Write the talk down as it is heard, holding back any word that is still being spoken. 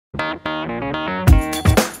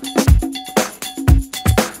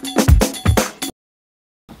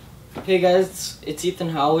Hey guys, it's Ethan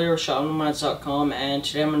Howley with shopnomads.com, and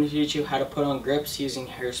today I'm going to teach you how to put on grips using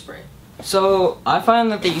hairspray. So I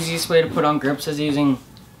find that the easiest way to put on grips is using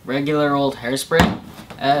regular old hairspray,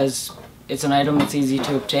 as it's an item that's easy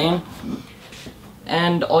to obtain.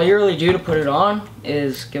 And all you really do to put it on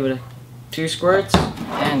is give it 2 squirts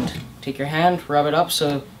and take your hand, rub it up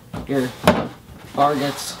so your bar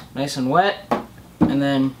gets nice and wet, and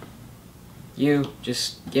then you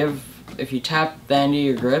just give, if you tap the end of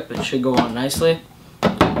your grip, it should go on nicely.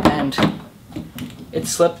 And it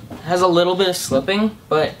has a little bit of slipping,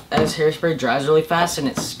 but as hairspray dries really fast and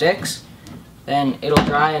it sticks, then it'll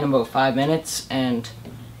dry in about 5 minutes and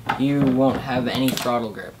you won't have any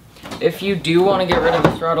throttle grip. If you do want to get rid of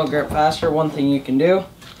the throttle grip faster, one thing you can do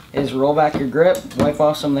is roll back your grip, wipe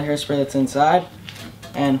off some of the hairspray that's inside,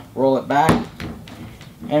 and roll it back.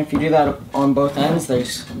 And if you do that on both ends,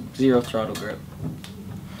 there's 0 throttle grip.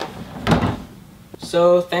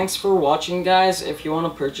 So thanks for watching, guys. If you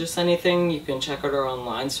want to purchase anything, you can check out our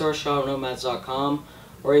online store, shopnomads.com,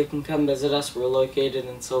 or you can come visit us. We're located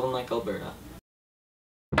in Sylvan Lake, Alberta.